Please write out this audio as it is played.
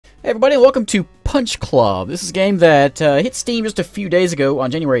Everybody, and welcome to Punch Club. This is a game that hit Steam just a few days ago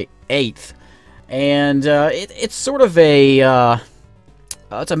on January 8th. And it's sort of a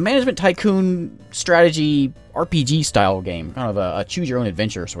it's a management tycoon strategy RPG style game. Kind of a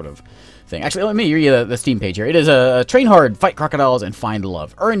choose-your-own-adventure sort of thing. Actually, let me read you the Steam page here. It is a train hard, fight crocodiles, and find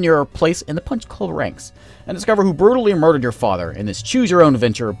love. Earn your place in the Punch Club ranks. And discover who brutally murdered your father in this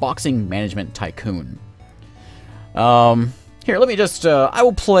choose-your-own-adventure boxing management tycoon. Here, let me just, I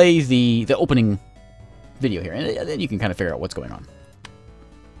will play the opening video here, and then you can kind of figure out what's going on.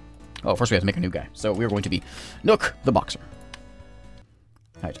 Oh, first we have to make a new guy. So we're going to be Nook the Boxer.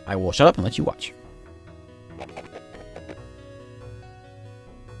 Alright, I will shut up and let you watch.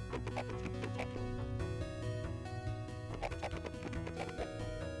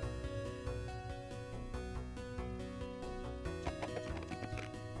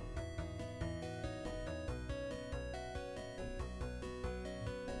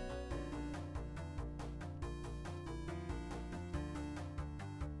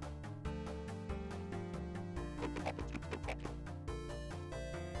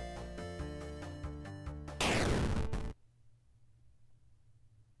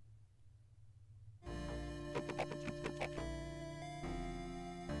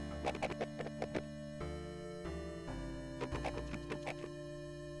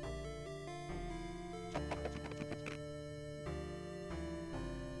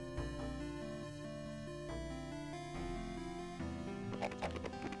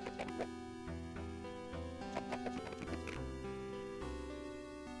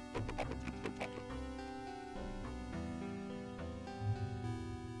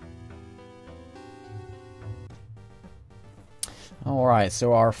 Alright,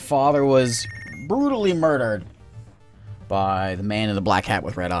 so our father was brutally murdered by the man in the black hat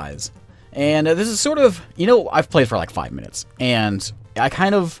with red eyes. And this is sort of, you know, I've played for like 5 minutes, and I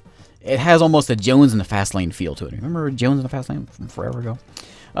kind of, it has almost a Jones in the Fast Lane feel to it. Remember Jones in the Fast Lane from forever ago?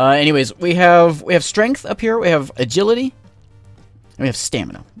 Anyways, we have strength up here, we have agility, and we have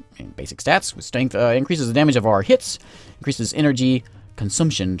stamina. And basic stats with strength increases the damage of our hits, increases energy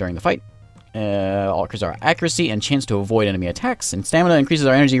consumption during the fight. Increases our accuracy and chance to avoid enemy attacks, and stamina increases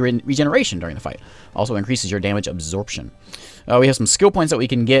our energy regeneration during the fight. Also increases your damage absorption. We have some skill points that we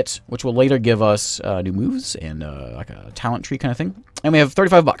can get, which will later give us new moves and like a talent tree kind of thing. And we have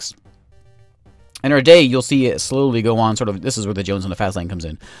 35 bucks. And our day, you'll see it slowly go on. Sort of, this is where the Jones on the Fast Lane comes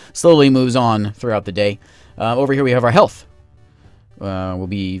in. Slowly moves on throughout the day. Over here we have our health. We'll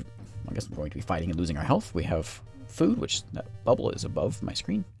be, I guess, we're going to be fighting and losing our health. We have food, which that bubble is above my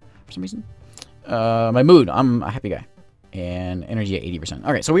screen for some reason. My mood, I'm a happy guy. And energy at 80%.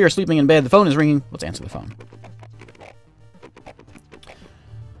 Alright, so we are sleeping in bed. The phone is ringing. Let's answer the phone.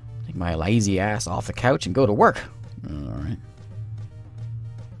 Take my lazy ass off the couch and go to work. Alright.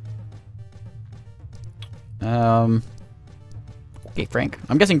 Okay, Frank.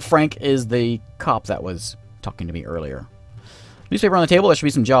 I'm guessing Frank is the cop that was talking to me earlier. Newspaper on the table. There should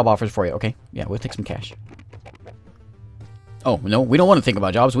be some job offers for you. Okay, yeah, we'll take some cash. Oh, no, we don't want to think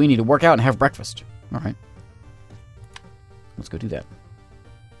about jobs. We need to work out and have breakfast. Alright. Let's go do that.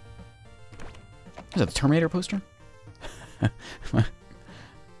 Is that the Terminator poster?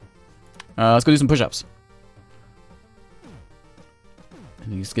 Let's go do some push-ups.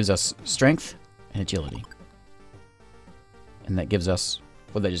 And this gives us strength and agility. And that gives us...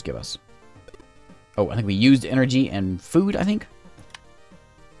 What did that just give us? Oh, I think we used energy and food, I think.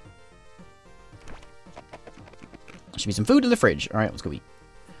 Should be some food in the fridge. Alright, let's go eat.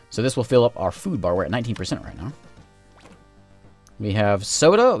 So this will fill up our food bar. We're at 19% right now. We have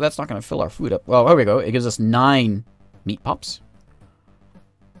soda. That's not going to fill our food up. Well, there we go. It gives us 9 meat pops.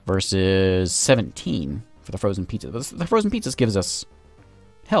 Versus 17 for the frozen pizza. The frozen pizzas gives us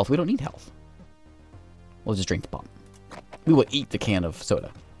health. We don't need health. We'll just drink the pop. We will eat the can of soda.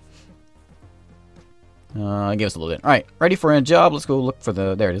 Give us a little bit. Alright, ready for a job. Let's go look for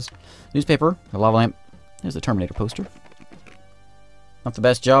the... There it is. Newspaper. The lava lamp. There's the Terminator poster. Not the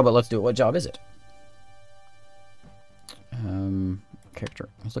best job, but let's do it. What job is it? Character.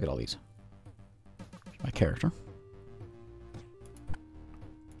 Let's look at all these. My character.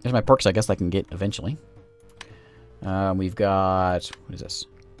 There's my perks I guess I can get eventually. We've got... What is this?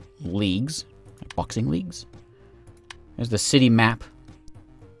 Leagues. Like boxing leagues. There's the city map.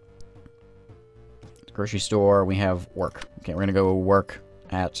 The grocery store. We have work. Okay, we're going to go work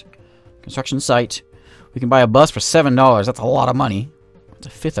at construction site. We can buy a bus for $7. That's a lot of money. That's a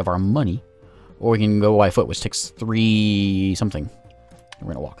fifth of our money. Or we can go by foot, which takes 3 something. And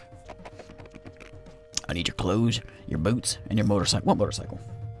we're gonna walk. I need your clothes, your boots, and your motorcycle. What motorcycle?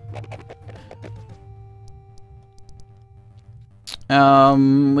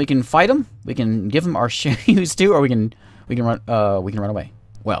 We can fight him. We can give him our shoes too, or we can run away.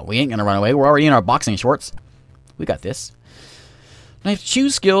 Well, we ain't gonna run away. We're already in our boxing shorts. We got this. Now you have to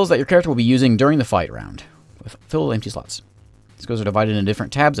choose skills that your character will be using during the fight round. With fill empty slots. Skills are divided into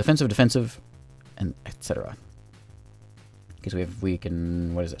different tabs: offensive, defensive, and etc. Because we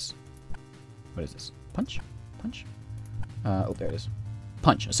can. What is this? What is this? Punch? Punch? Oh, there it is.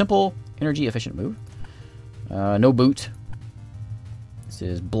 Punch. A simple, energy efficient move. No boot. This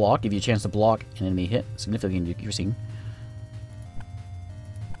is block. Give you a chance to block an enemy hit. Significant accuracy.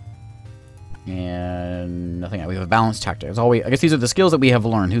 And nothing. We have a balanced tactic. As always, I guess these are the skills that we have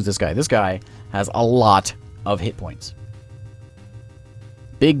learned. Who's this guy? This guy has a lot of hit points.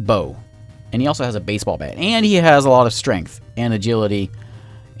 Big bow. And he also has a baseball bat. And he has a lot of strength and agility.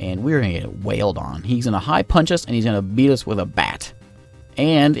 And we're going to get wailed on. He's going to high punch us, and he's going to beat us with a bat.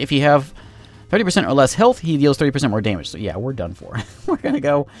 And if you have 30% or less health, he deals 30% more damage. So yeah, we're done for. We're going to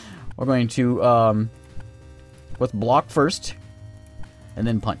go. We're going to let's block first, and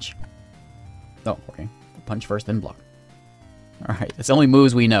then punch. Oh, okay. Punch first, then block. All right, that's the only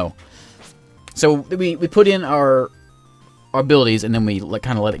moves we know. So we put in our abilities, and then we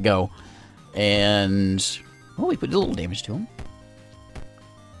kind of let it go. And oh, we put a little damage to him.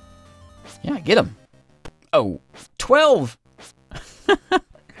 Yeah, get him. Oh, 12.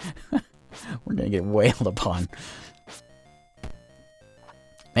 We're gonna get wailed upon.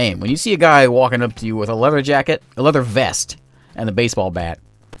 Man, when you see a guy walking up to you with a leather jacket, a leather vest, and a baseball bat,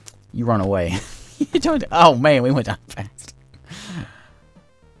 you run away. You don't. Oh man, we went down fast.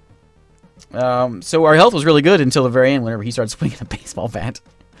 So our health was really good until the very end, whenever he started swinging a baseball bat.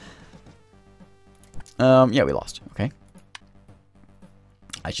 Yeah, we lost. Okay.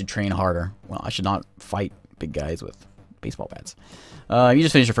 I should train harder. Well, I should not fight big guys with baseball bats. You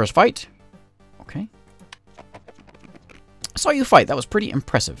just finished your first fight. Okay. I saw you fight. That was pretty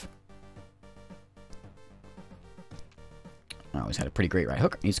impressive. I always had a pretty great right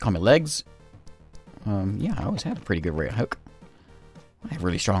hook. He used to call me legs. Yeah, I always had a pretty good right hook. I have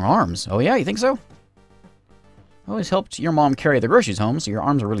really strong arms. Oh yeah, you think so? I always helped your mom carry the groceries home, so your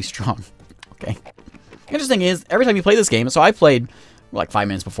arms are really strong. Okay. The interesting is, every time you play this game, so I played like 5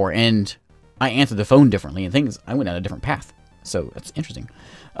 minutes before, and I answered the phone differently, and things, I went down a different path. So that's interesting.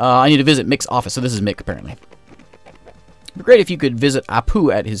 I need to visit Mick's office. So this is Mick, apparently. It'd be great if you could visit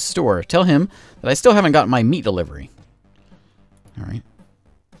Apu at his store. Tell him that I still haven't gotten my meat delivery. Alright.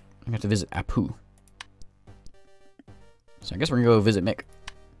 I have to visit Apu. So I guess we're going to go visit Mick.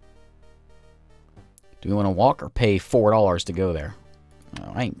 Do we want to walk or pay $4 to go there?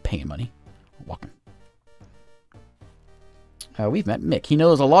 Oh, I ain't paying money. I'm walking. We've met Mick. He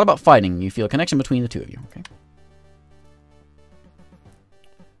knows a lot about fighting. You feel a connection between the two of you. Okay.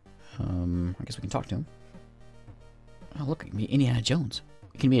 I guess we can talk to him. Oh, look, it can be Indiana Jones.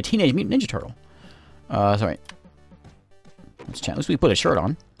 It can be a Teenage Mutant Ninja Turtle. Sorry. Let's chat. At least we put a shirt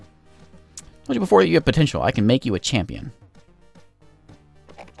on. I told you before that you have potential. I can make you a champion.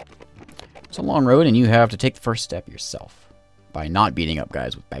 It's a long road, and you have to take the first step yourself by not beating up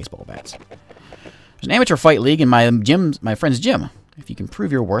guys with baseball bats. There's an amateur fight league in my friend's gym. If you can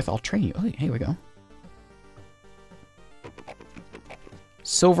prove your worth, I'll train you. Oh, here we go.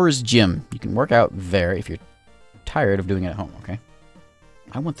 Silver's Gym. You can work out there if you're tired of doing it at home, okay?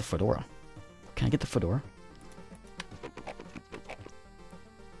 I want the fedora. Can I get the fedora?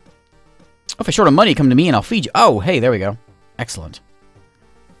 Oh, if you're short of money, come to me and I'll feed you. Oh, hey, there we go. Excellent.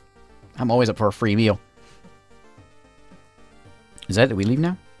 I'm always up for a free meal. Is that it? Do we leave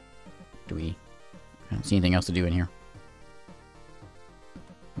now? Do we? I don't see anything else to do in here.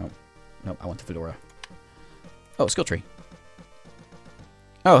 Nope. Nope, I want the fedora. Oh, skill tree.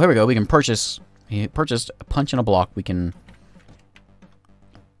 Oh, here we go. We can purchase. He purchased a punch and a block. We can.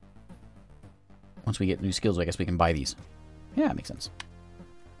 Once we get new skills, I guess we can buy these. Yeah, that makes sense.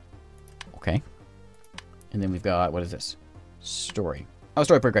 Okay. And then we've got, what is this? Story. Oh,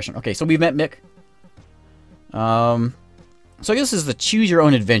 story progression. Okay, so we've met Mick. So I guess this is the choose your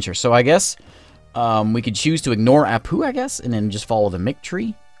own adventure. So I guess we could choose to ignore Apu, I guess, and then just follow the Mick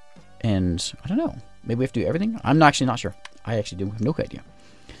tree. And I don't know. Maybe we have to do everything? I'm actually not sure. I actually do have no idea.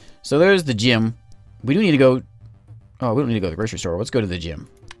 So there's the gym. We do need to go... Oh, we don't need to go to the grocery store. Let's go to the gym.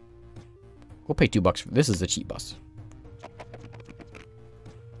 We'll pay $2 for this. Is the cheap bus.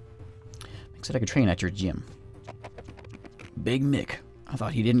 Mick said I could train at your gym. Big Mick. I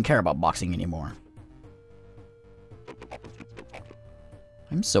thought he didn't care about boxing anymore.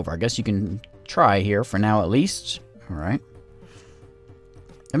 I'm Silver. I guess you can try here for now at least. Alright.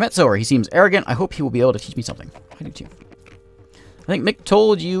 I met Silver. He seems arrogant. I hope he will be able to teach me something. I do too. I think Mick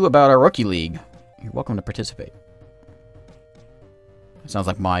told you about our rookie league. You're welcome to participate. Sounds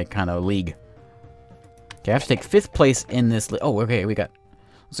like my kind of league. Okay, I have to take 5th place in this. Oh, okay, we got.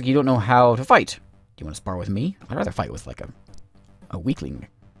 Looks like you don't know how to fight. Do you want to spar with me? I'd rather fight with like a weakling.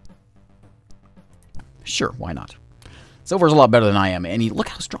 Sure, why not? Silver's a lot better than I am, and look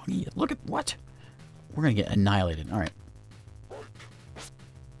how strong he is. Look at what? We're gonna get annihilated. All right.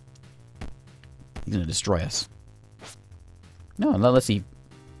 He's gonna destroy us. No, let's see.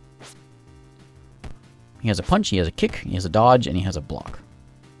 He has a punch, he has a kick, he has a dodge, and he has a block.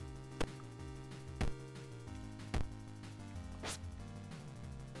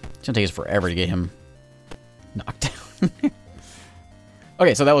 It's gonna take us forever to get him knocked down.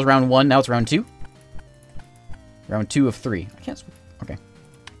 Okay, so that was round 1. Now it's round 2. Round 2 of 3. I can't. Okay.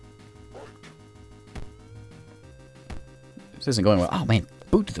 This isn't going well. Oh man,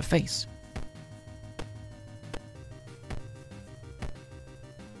 boot to the face.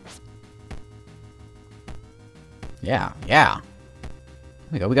 Yeah, yeah.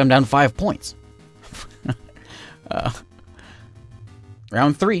 There we go. We got him down 5 points.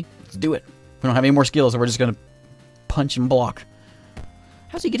 Round 3. Let's do it. We don't have any more skills, so we're just gonna punch and block.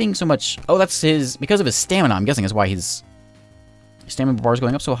 How's he getting so much? Oh, that's his because of his stamina. I'm guessing that's why his stamina bar is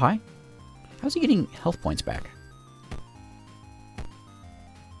going up so high. How's he getting health points back?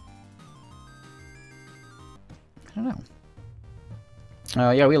 I don't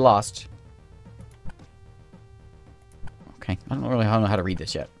know. Yeah, we lost. Okay, I don't know how to read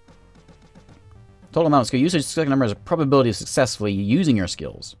this yet. Total amount of skill usage, second number is a probability of successfully using your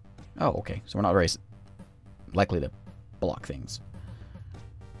skills. Oh, okay. So we're not very likely to block things.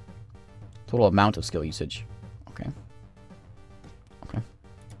 Total amount of skill usage. Okay. Okay.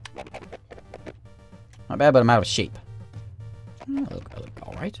 Not bad, but I'm out of shape. I look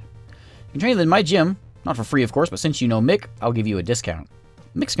alright. You can train in my gym. Not for free, of course, but since you know Mick, I'll give you a discount.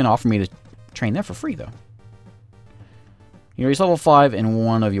 Mick's going to offer me to train there for free, though. You reach level 5 in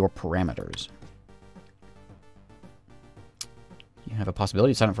one of your parameters. You have a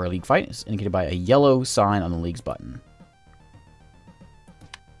possibility to sign up for a league fight. It's indicated by a yellow sign on the league's button.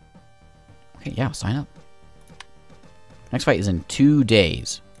 Okay, yeah, sign up. Next fight is in 2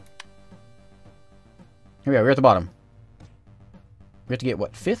 days. Here we are, we're at the bottom. We have to get,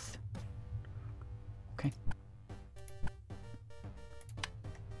 what, 5th? Okay.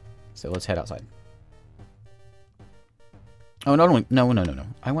 So let's head outside. Oh, no.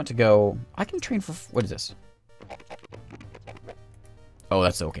 I want to go... I can train for... What is this? Oh,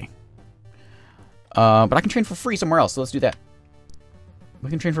 that's okay. But I can train for free somewhere else, so let's do that.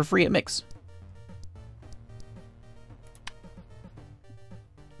 We can train for free at Mix.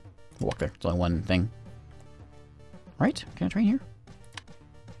 We'll walk there. It's only one thing. Right? Can I train here?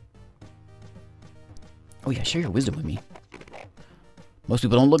 Oh yeah, share your wisdom with me. Most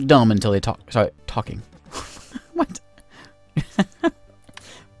people don't look dumb until they start talking. What?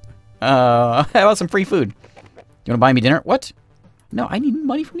 How about some free food? You want to buy me dinner? What? No, I need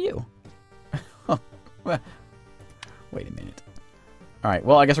money from you. Wait a minute. Alright,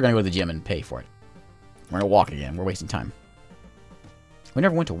 well, I guess we're going to go to the gym and pay for it. We're going to walk again. We're wasting time. We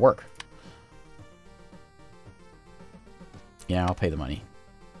never went to work. Yeah, I'll pay the money.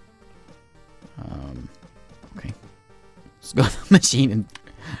 Okay. Let's go to the machine and...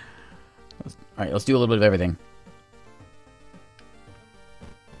 Alright, let's do a little bit of everything.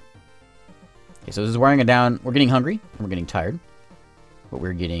 Okay, so this is wearing it down. We're getting hungry, and we're getting tired. But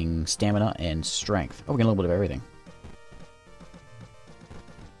we're getting stamina and strength. Oh, we're getting a little bit of everything.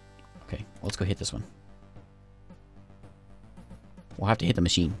 Okay, well, let's go hit this one. We'll have to hit the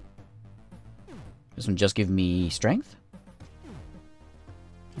machine. This one just gives me strength.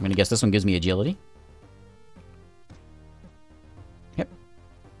 I'm going to guess this one gives me agility. Yep.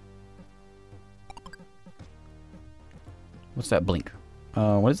 What's that blink?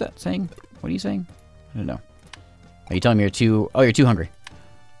 What is that saying? What are you saying? I don't know. Are you telling me you're too... Oh, you're too hungry.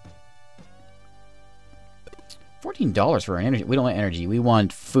 $14 for an energy. We don't want energy. We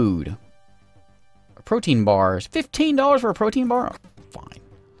want food. Protein bars. $15 for a protein bar? Oh, fine.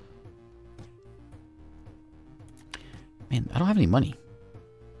 Man, I don't have any money.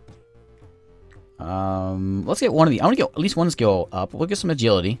 Let's get one of the... I want to get at least one skill up. We'll get some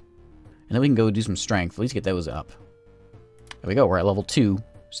agility. And then we can go do some strength. At least get those up. There we go. We're at level 2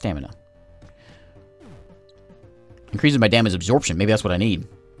 stamina. Increases my damage absorption. Maybe that's what I need.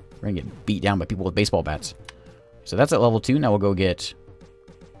 We're going to get beat down by people with baseball bats. So that's at level 2. Now we'll go get...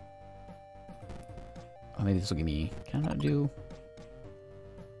 Oh, maybe this will give me... Can I not do...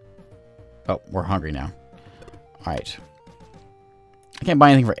 Oh, we're hungry now. Alright. I can't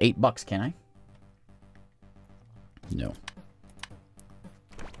buy anything for $8, can I? No.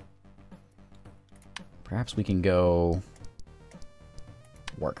 Perhaps we can go...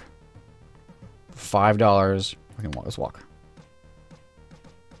 work. $5. We can walk. Let's walk.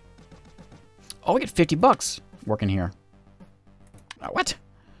 Oh, we get $50 working here. What?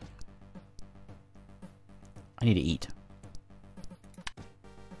 I need to eat.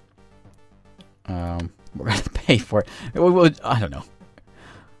 We're gonna pay for it. I don't know.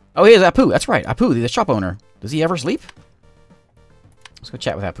 Oh, here's Apu. That's right. Apu, the shop owner. Does he ever sleep? Let's go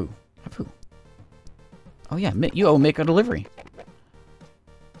chat with Apu. Apu. Oh, yeah. You owe Mick a delivery.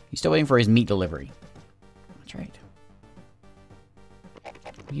 He's still waiting for his meat delivery. That's right.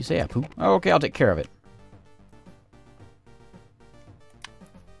 What do you say, Apu? Oh, okay. I'll take care of it.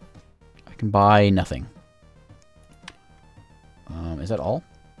 I can buy nothing. Is that all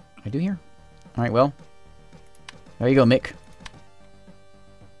I do here? Alright, well. There you go, Mick.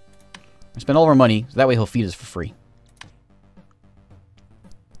 I spend all of our money, so that way he'll feed us for free.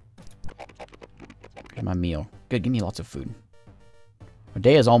 Here's my meal. Good, give me lots of food. Our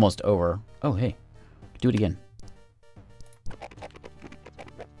day is almost over. Oh, hey. Do it again.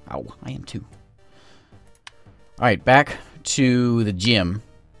 Ow, I am too. Alright, back to the gym.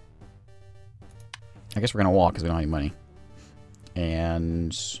 I guess we're gonna walk because we don't have any money.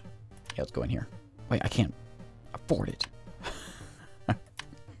 And yeah, let's go in here. Wait, I can't afford it.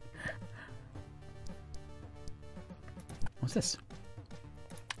 What's this?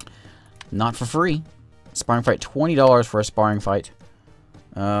 Not for free. Sparring fight, $20 for a sparring fight.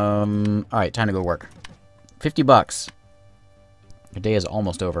 Alright, time to go to work. $50. The day is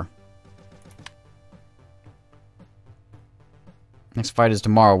almost over. Next fight is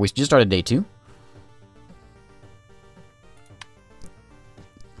tomorrow. We just started day 2.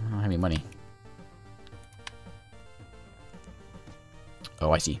 I don't have any money.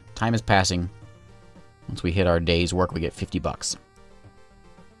 Oh, I see. Time is passing. Once we hit our day's work, we get $50.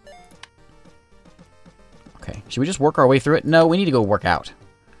 Okay. Should we just work our way through it? No, we need to go work out.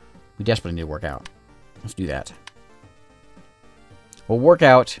 We desperately need to work out. Let's do that. We'll work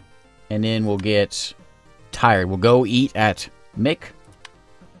out, and then we'll get tired. We'll go eat at Mick,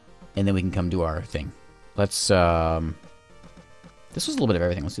 and then we can come do our thing. Let's, this was a little bit of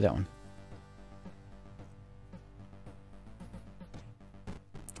everything. Let's do that one.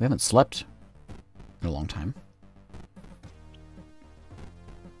 We haven't slept in a long time.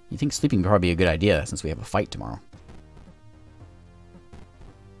 You think sleeping would probably be a good idea since we have a fight tomorrow.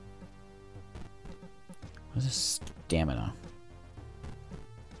 What is this? Stamina.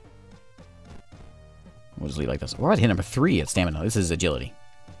 We'll just leave it like this. We're at hit number 3 at stamina. This is agility.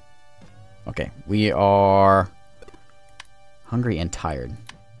 Okay, we are hungry and tired.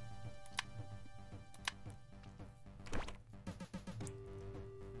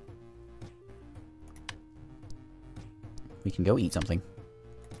 We can go eat something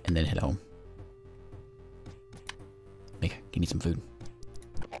and then head home. Mick, give me some food.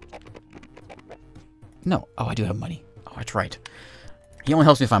 No. Oh, I do have money. Oh, that's right. He only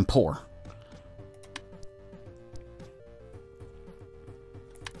helps me if I'm poor.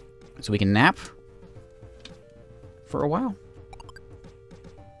 So we can nap for a while.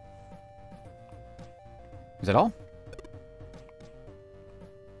 Is that all?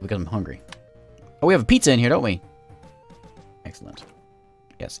 Because I'm hungry. Oh, we have a pizza in here, don't we? Excellent.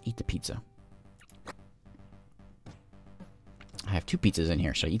 Yes, eat the pizza. I have 2 pizzas in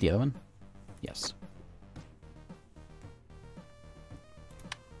here. Should I eat the other one? Yes.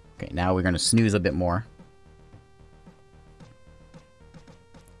 Okay, now we're going to snooze a bit more.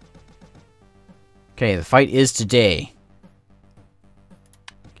 Okay, the fight is today.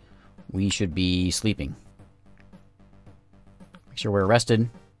 We should be sleeping. Make sure we're rested. And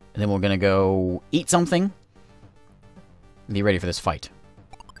then we're going to go eat something. And be ready for this fight.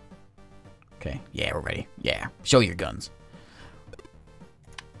 Okay, yeah, we're ready. Yeah, show your guns.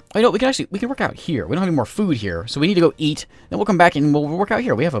 Oh, you know, we can work out here. We don't have any more food here, so we need to go eat. Then we'll come back and we'll work out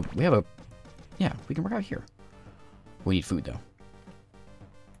here. Yeah, we can work out here. We need food though.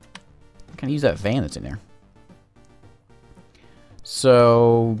 Can I use that van that's in there?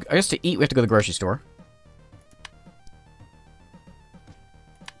 So, I guess to eat, we have to go to the grocery store.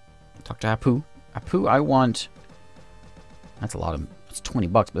 Talk to Apu. Apu, I want... That's a lot of... It's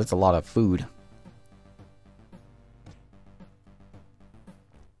 $20, but that's a lot of food.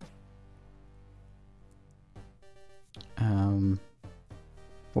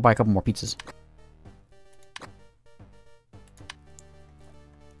 We'll buy a couple more pizzas.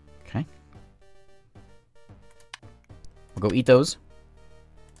 Okay. We'll go eat those.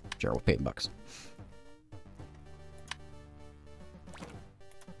 Sure, we'll pay $8.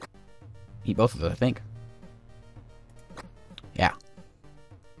 Eat both of those, I think. Yeah.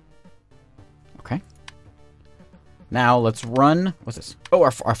 Okay. Now, let's run. What's this? Oh,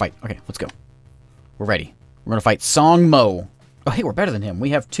 our fight. Okay, let's go. We're ready. We're going to fight Song Mo. Oh, hey, we're better than him. We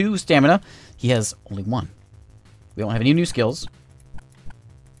have 2 stamina. He has only 1. We don't have any new skills.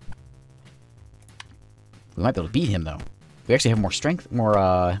 We might be able to beat him, though. We actually have more strength, more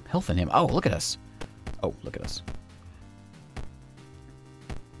health than him. Oh, look at us. Oh, look at us.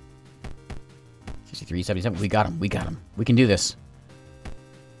 63, 77. We got him. We got him. We can do this.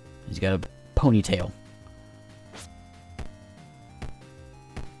 He's got a ponytail.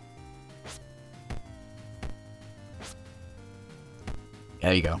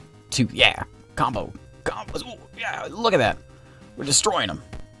 There you go. 2. Yeah. Combo. Combos. Ooh, yeah. Look at that. We're destroying him.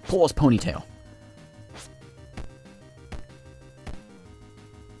 Pull his ponytail.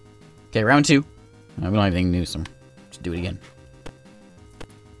 Okay, round 2. We don't have anything new, so let's do it again.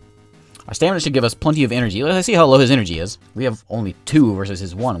 Our stamina should give us plenty of energy. Let's see how low his energy is. We have only 2 versus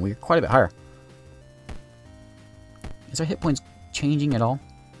his 1. We're quite a bit higher. Is our hit points changing at all?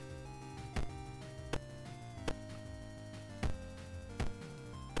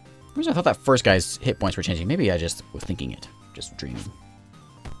 I thought that first guy's hit points were changing. Maybe I just was thinking it. Just dreaming.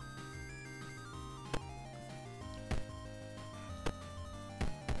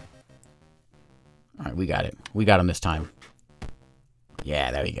 Alright, we got it. We got him this time.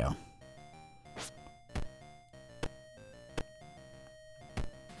 Yeah, there we go.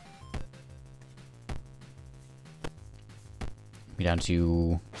 Be down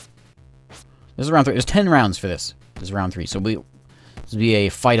to... This is round 3. There's 10 rounds for this. This is round 3. So this will be a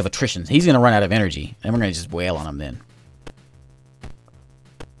fight of attrition. He's going to run out of energy. And we're going to just wail on him then.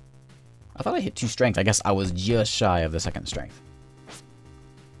 I thought I hit 2 strength. I guess I was just shy of the 2nd strength.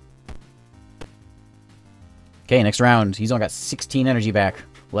 Okay, next round. He's only got 16 energy back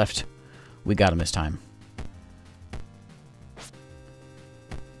left. We got him this time.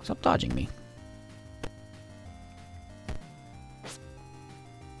 Stop dodging me.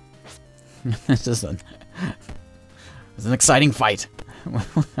 This is an exciting fight.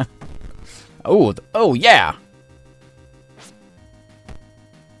 Oh yeah.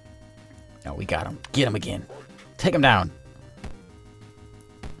 Oh, we got him. Get him again. Take him down.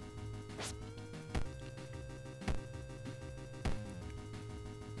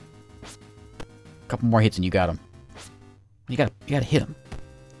 Couple more hits and you got him. You gotta hit him.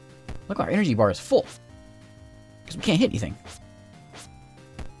 Look, our energy bar is full. Because we can't hit anything.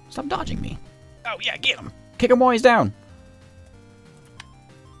 Stop dodging me. Oh yeah, get him. Kick him while he's down.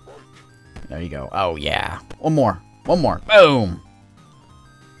 There you go. Oh yeah. One more. One more. Boom.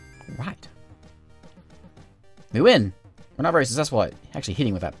 Right. We win. We're not very successful at actually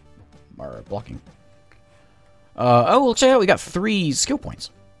hitting with that, or blocking. Oh, well, check it out. We got 3 skill points.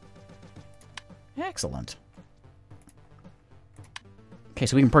 Excellent. Okay,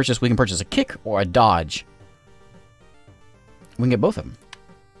 so we can purchase a kick or a dodge. We can get both of them.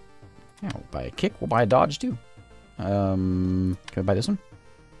 Yeah, we'll buy a kick. We'll buy a dodge too. Can we buy this one?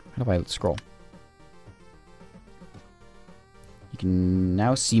 How do I scroll? You can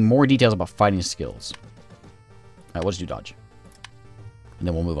now see more details about fighting skills. Alright, we'll just do dodge. And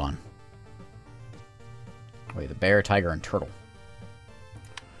then we'll move on. Wait, the bear, tiger, and turtle.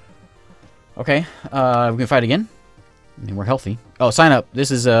 Okay, we can fight again. I mean, we're healthy. Oh, sign up.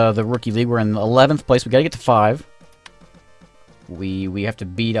 This is the Rookie League. We're in 11th place. We gotta get to 5. We have to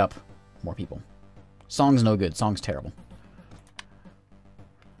beat up more people. Song's no good. Song's terrible.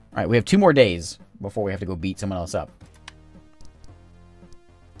 Alright, we have 2 more days before we have to go beat someone else up.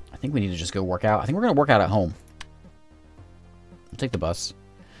 I think we need to just go work out. I think we're going to work out at home. We'll take the bus.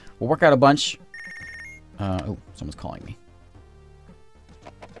 We'll work out a bunch. Oh, someone's calling me.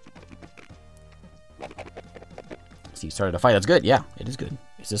 See, you started a fight. That's good. Yeah, it is good.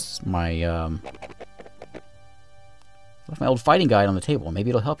 Is this my, left my old fighting guide on the table.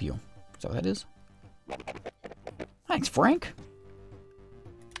 Maybe it'll help you. Is that what that is? Thanks, Frank.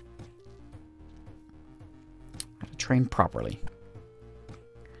 How to train properly.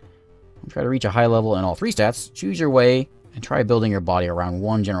 Try to reach a high level in all 3 stats. Choose your way and try building your body around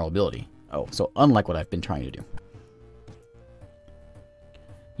 1 general ability. Oh, so unlike what I've been trying to do.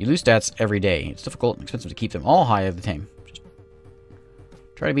 You lose stats every day. It's difficult and expensive to keep them all high at the time. Just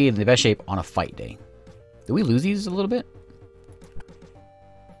try to be in the best shape on a fight day. Did we lose these a little bit?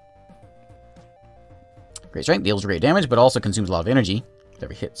 Great strength deals great damage, but also consumes a lot of energy with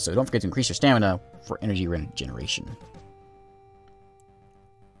every hit. So don't forget to increase your stamina for energy regeneration.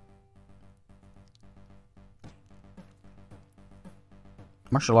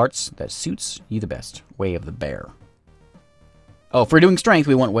 Martial arts that suits you the best. Way of the bear. Oh, if we're doing strength,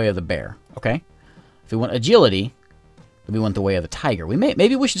 we want way of the bear. Okay. If we want agility, then we want the way of the tiger.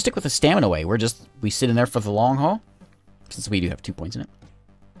 Maybe we should stick with the stamina way. We sit in there for the long haul. since we do have 2 points in it.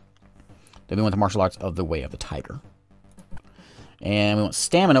 Then we want the martial arts of the way of the tiger. And we want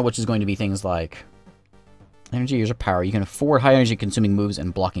stamina, which is going to be things like energy, use, or power. You can afford high energy consuming moves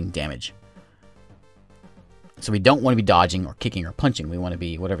and blocking damage. So we don't want to be dodging or kicking or punching. We want to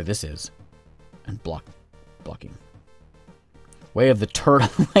be whatever this is. And blocking. Way of the turtle.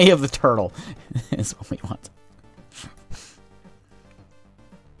 Way of the turtle is what we want.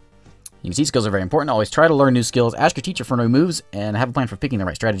 You can see skills are very important. Always try to learn new skills. Ask your teacher for new moves and have a plan for picking the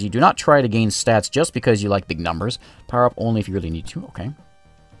right strategy. Do not try to gain stats just because you like big numbers. Power up only if you really need to. Okay.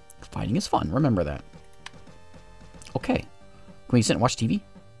 Fighting is fun. Remember that. Okay. Can we sit and watch TV?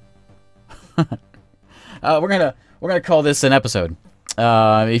 We're gonna call this an episode.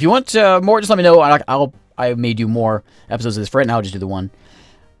 If you want more, just let me know. I may do more episodes of this. For right now, I'll just do the one.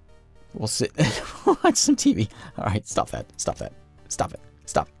 We'll sit watch some TV. All right, stop that. Stop that. Stop it.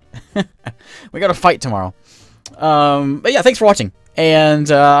 Stop. We got to fight tomorrow. But yeah, thanks for watching. And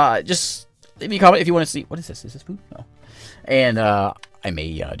just leave me a comment if you want to see. What is this? Is this food? No. And I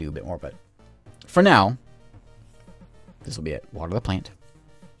may do a bit more, but for now, this will be it. Water the plant.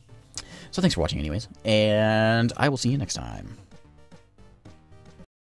 So thanks for watching anyways, and I will see you next time.